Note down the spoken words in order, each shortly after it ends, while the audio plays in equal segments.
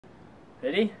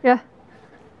Ready? Yeah.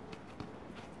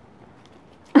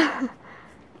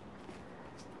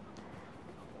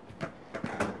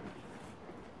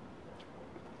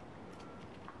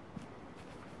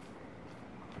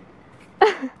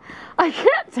 I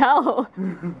can't tell.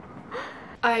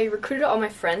 I recruited all my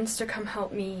friends to come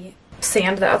help me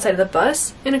sand the outside of the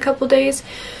bus in a couple days.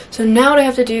 So now what I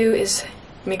have to do is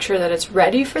make sure that it's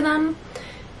ready for them.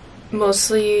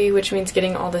 Mostly, which means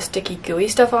getting all the sticky gooey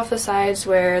stuff off the sides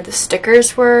where the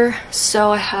stickers were.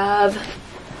 So I have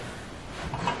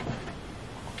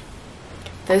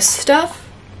this stuff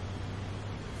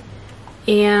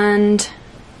and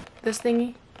this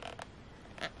thingy.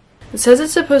 It says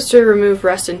it's supposed to remove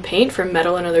rust and paint from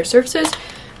metal and other surfaces,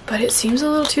 but it seems a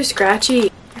little too scratchy.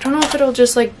 I don't know if it'll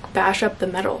just like bash up the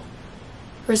metal.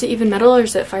 Or is it even metal or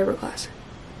is it fiberglass?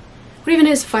 What even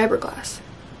is fiberglass?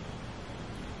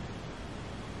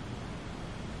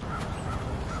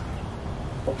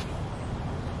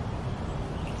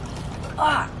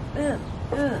 Ah!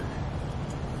 Ugh.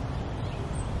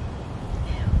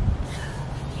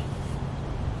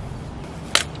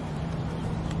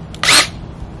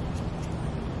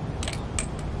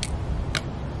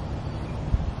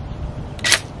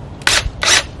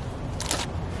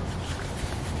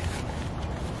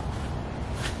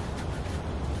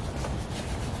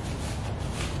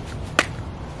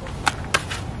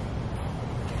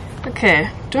 Okay,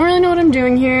 don't really know what I'm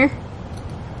doing here.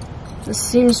 This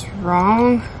seems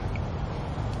wrong.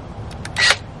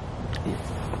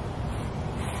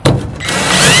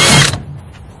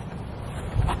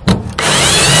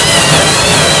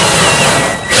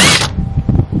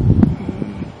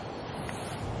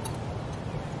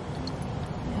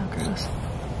 Yeah, gross.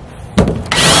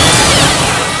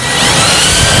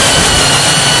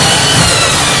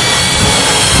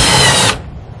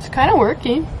 It's kind of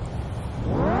working.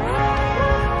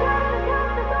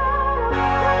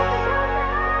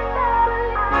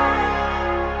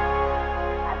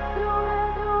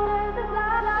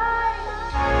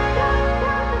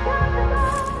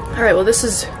 Alright, well this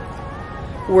is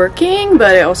working,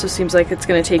 but it also seems like it's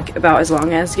going to take about as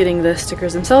long as getting the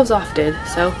stickers themselves off did,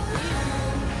 so.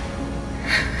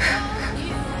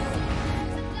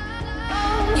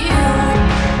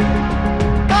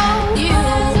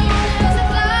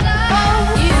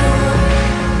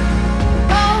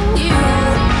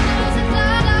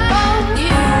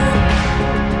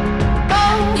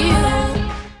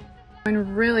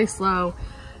 Going really slow.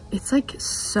 It's like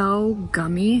so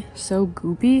gummy, so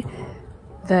goopy,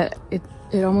 that it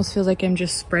almost feels like I'm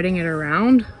just spreading it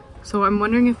around. So I'm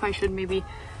wondering if I should maybe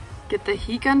get the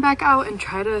heat gun back out and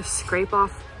try to scrape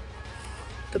off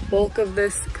the bulk of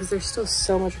this, because there's still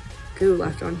so much goo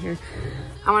left on here.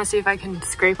 I want to see if I can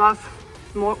scrape off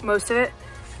most of it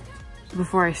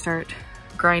before I start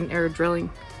grinding or drilling.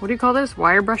 What do you call this?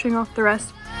 Wire brushing off the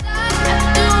rest?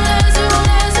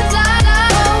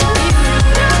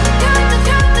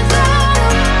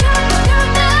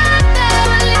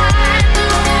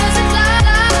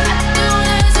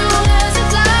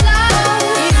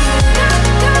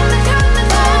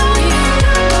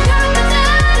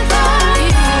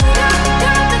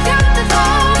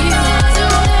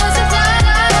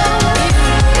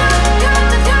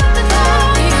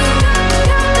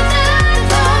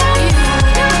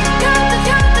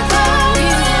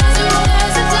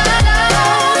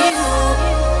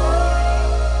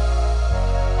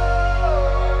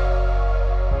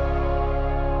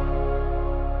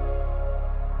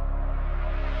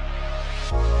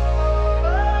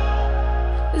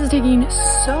 This is taking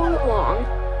so long.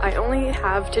 I only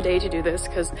have today to do this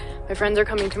because my friends are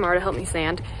coming tomorrow to help me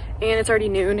sand, and it's already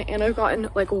noon and I've gotten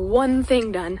like one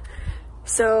thing done.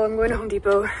 So I'm going to Home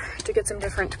Depot to get some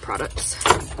different products.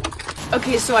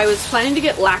 Okay, so I was planning to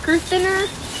get lacquer thinner,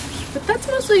 but that's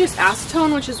mostly just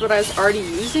acetone, which is what I was already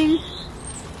using.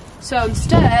 So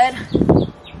instead,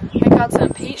 I got some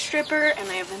paint stripper, and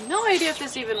I have no idea if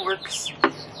this even works,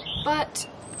 but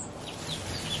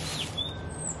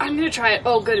I'm gonna try it.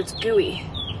 Oh good, it's gooey.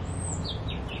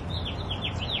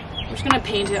 I'm just gonna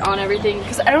paint it on everything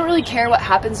because I don't really care what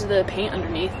happens to the paint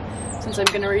underneath since I'm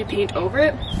gonna repaint over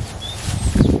it.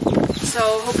 So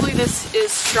hopefully this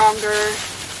is stronger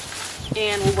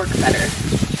and will work better.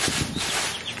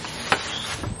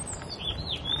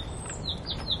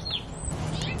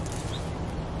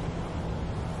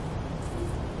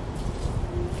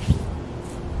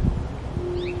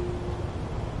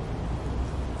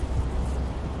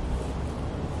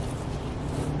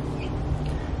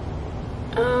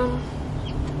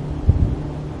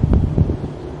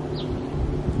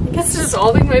 I guess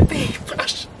dissolving my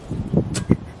paintbrush.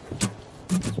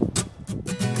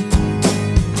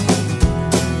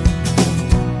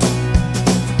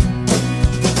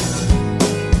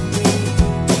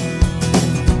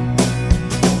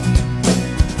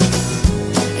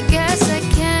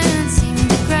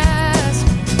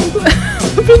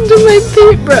 my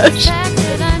paintbrush.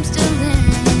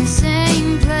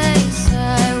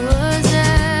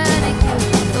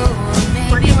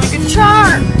 Working like a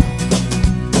charm.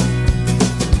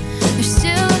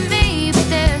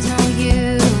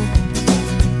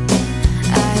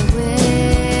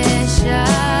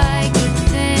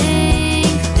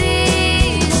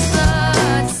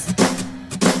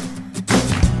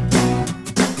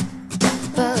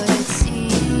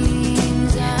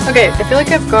 Okay, I feel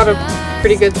like I've got a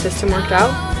pretty good system worked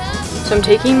out. So I'm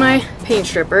taking my paint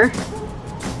stripper.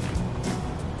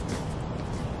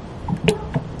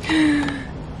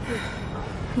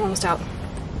 I'm almost out.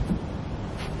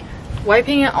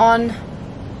 Wiping it on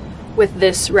with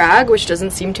this rag, which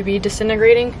doesn't seem to be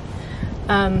disintegrating.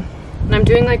 And I'm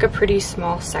doing like a pretty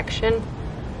small section.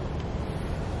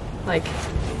 Like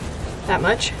that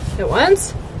much at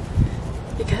once.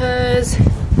 Because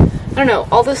I don't know,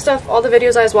 all this stuff, all the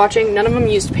videos I was watching, none of them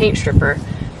used paint stripper,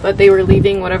 but they were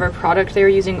leaving whatever product they were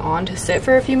using on to sit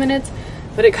for a few minutes.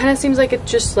 But it kind of seems like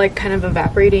it's just like kind of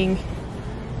evaporating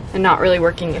and not really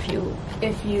working if you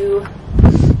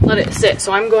let it sit.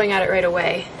 So I'm going at it right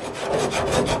away,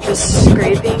 just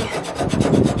scraping.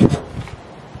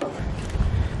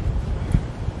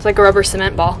 It's like a rubber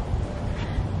cement ball.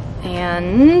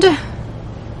 And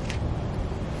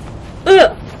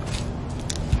ugh.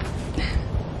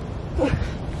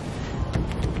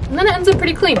 And then it ends up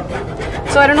pretty clean.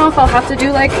 So I don't know if I'll have to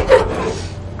do like,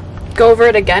 go over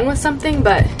it again with something,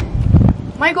 but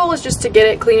my goal is just to get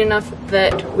it clean enough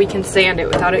that we can sand it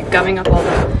without it gumming up all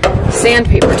the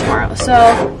sandpaper tomorrow. So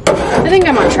I think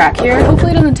I'm on track here.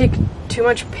 Hopefully it doesn't take too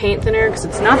much paint thinner because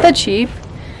it's not that cheap.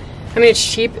 I mean, it's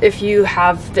cheap if you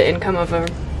have the income of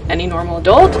any normal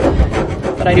adult,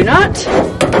 but I do not.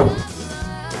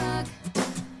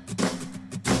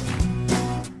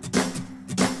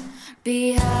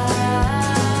 Behind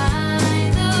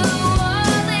the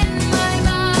wall in my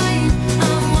mind, I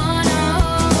wanna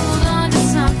hold on to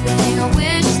something I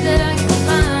wish that I could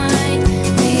find.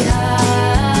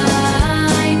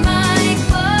 Behind my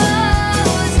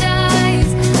closed eyes,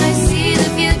 I see the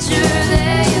future,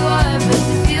 there you are, but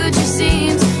the future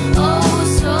seems oh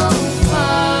so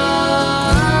far.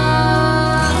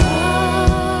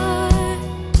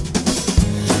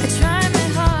 I try my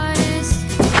hardest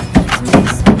to make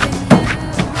something.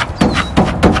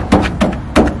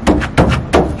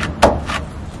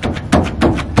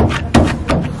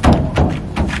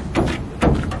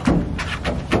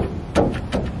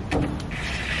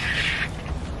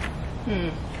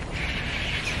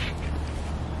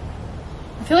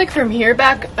 I feel like from here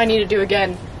back, I need to do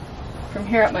again. From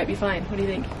here up might be fine. What do you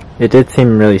think? It did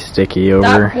seem really sticky over.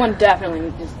 That one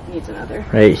definitely just needs another.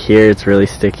 Right here, it's really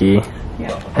sticky.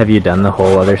 Yeah. Have you done the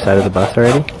whole other side of the bus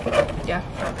already? Yeah.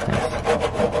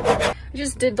 Nice. I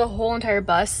just did the whole entire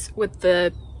bus with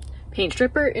the paint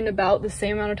stripper in about the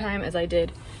same amount of time as I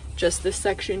did just this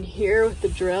section here with the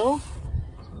drill,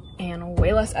 and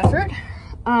way less effort.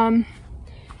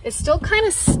 It's still kind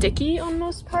of sticky on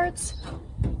most parts,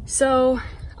 so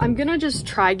I'm gonna just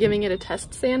try giving it a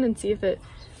test sand and see if it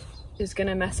is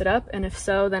gonna mess it up, and if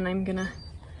so, then I'm gonna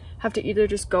have to either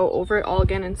just go over it all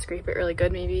again and scrape it really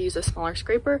good, maybe use a smaller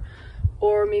scraper,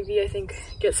 or maybe I think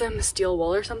get some steel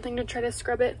wool or something to try to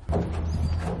scrub it.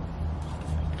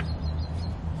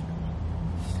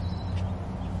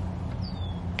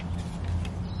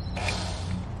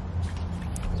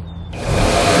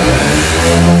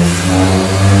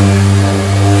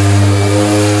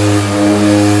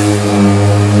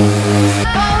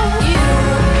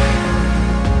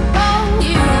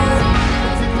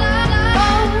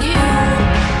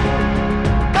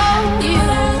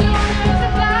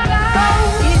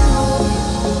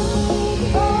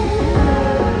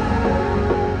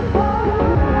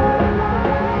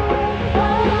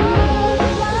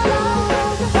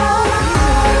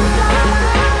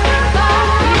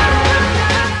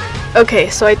 Okay,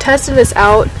 so I tested this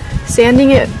out,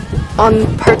 sanding it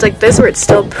on parts like this where it's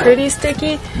still pretty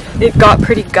sticky. It got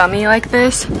pretty gummy like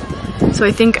this, so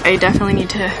I think I definitely need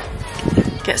to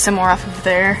get some more off of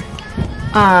there.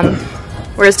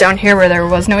 Whereas down here where there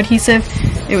was no adhesive,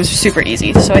 it was super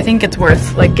easy. So I think it's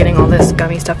worth like getting all this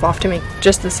gummy stuff off to make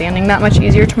just the sanding that much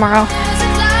easier tomorrow.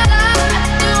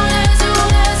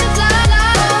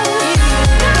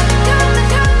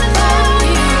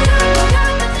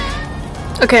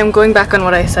 Okay, I'm going back on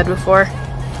what I said before.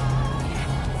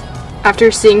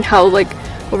 After seeing how like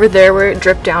over there where it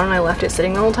dripped down and I left it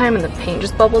sitting the whole time and the paint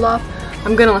just bubbled off,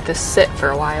 I'm gonna let this sit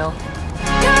for a while.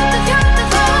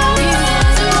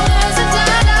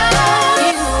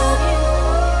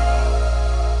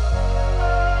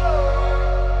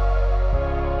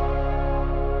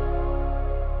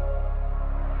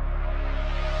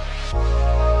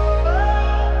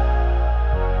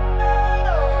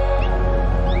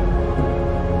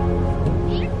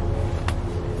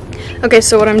 Okay,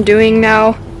 so what I'm doing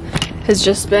now has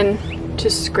just been to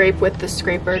scrape with the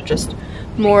scraper, just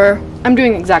more. I'm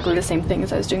doing exactly the same thing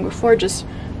as I was doing before, just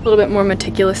a little bit more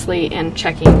meticulously and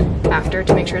checking after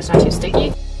to make sure it's not too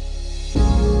sticky.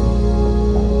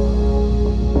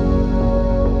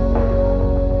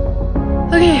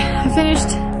 Okay, I finished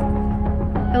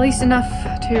at least enough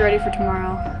to be ready for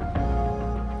tomorrow.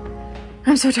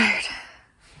 I'm so tired.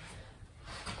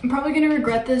 I'm probably gonna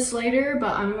regret this later,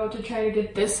 but I'm about to try to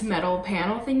get this metal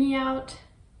panel thingy out.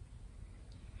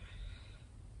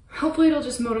 Hopefully it'll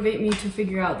just motivate me to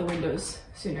figure out the windows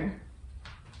sooner.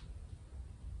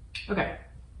 Okay,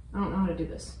 I don't know how to do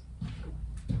this.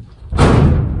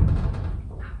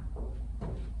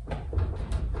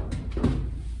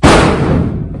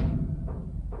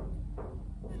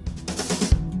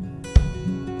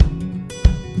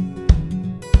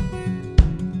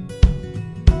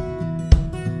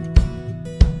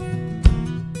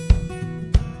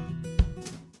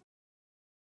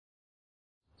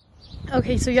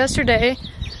 Okay, so yesterday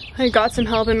I got some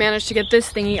help and managed to get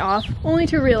this thingy off, only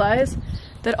to realize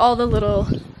that all the little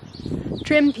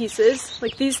trim pieces,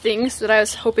 like these things that I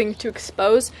was hoping to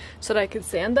expose so that I could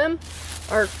sand them,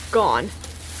 are gone.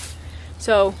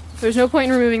 So there's no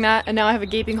point in removing that, and now I have a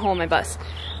gaping hole in my bus.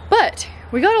 But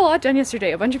we got a lot done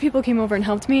yesterday. A bunch of people came over and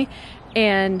helped me,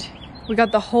 and we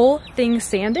got the whole thing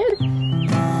sanded.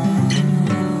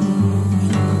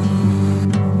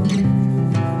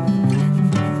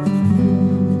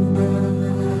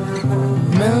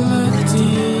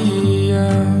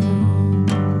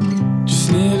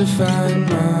 Find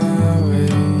my way.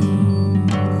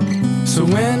 So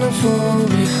when I fall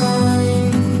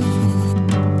behind,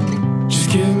 just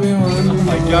give me one. Oh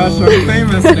my gosh, I'm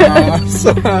famous now. I'm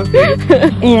so happy.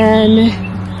 And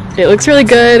it looks really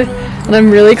good, and I'm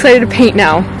really excited to paint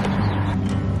now.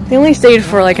 We only stayed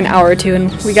for like an hour or two, and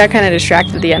we got kind of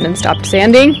distracted at the end and stopped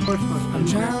sanding. I'm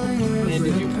drowning in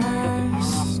the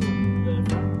past,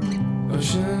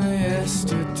 ocean of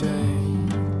yesterday.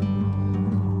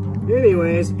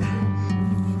 Anyways,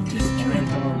 just trim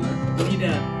over. We need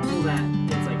to pull that.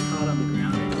 It's like caught on the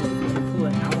ground. And we can pull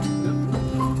it out.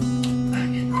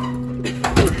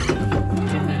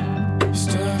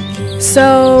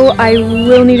 So I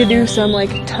will need to do some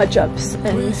like touch-ups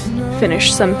and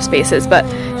finish some spaces, but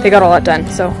they got a lot done,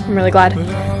 so I'm really glad.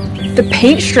 The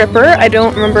paint stripper, I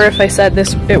don't remember if I said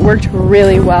this, it worked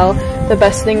really well. The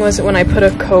best thing was when I put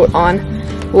a coat on,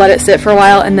 let it sit for a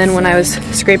while, and then when I was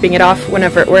scraping it off,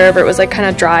 wherever it was like kind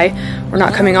of dry or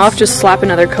not coming off, just slap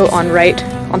another coat on right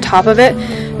on top of it,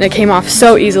 and it came off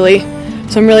so easily.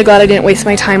 So I'm really glad I didn't waste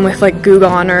my time with like Goo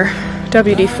Gone or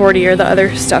WD-40 or the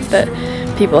other stuff that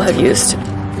people have used.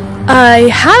 I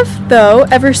have, though,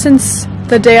 ever since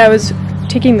the day I was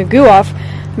taking the goo off,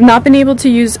 not been able to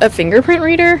use a fingerprint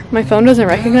reader. My phone doesn't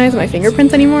recognize my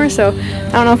fingerprints anymore, so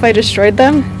I don't know if I destroyed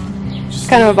them. It's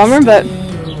kind of a bummer, but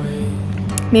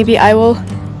maybe I will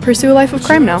pursue a life of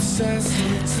crime now.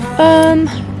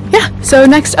 Yeah, so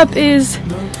next up is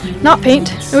not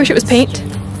paint. I wish it was paint.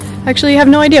 Actually, I have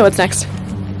no idea what's next.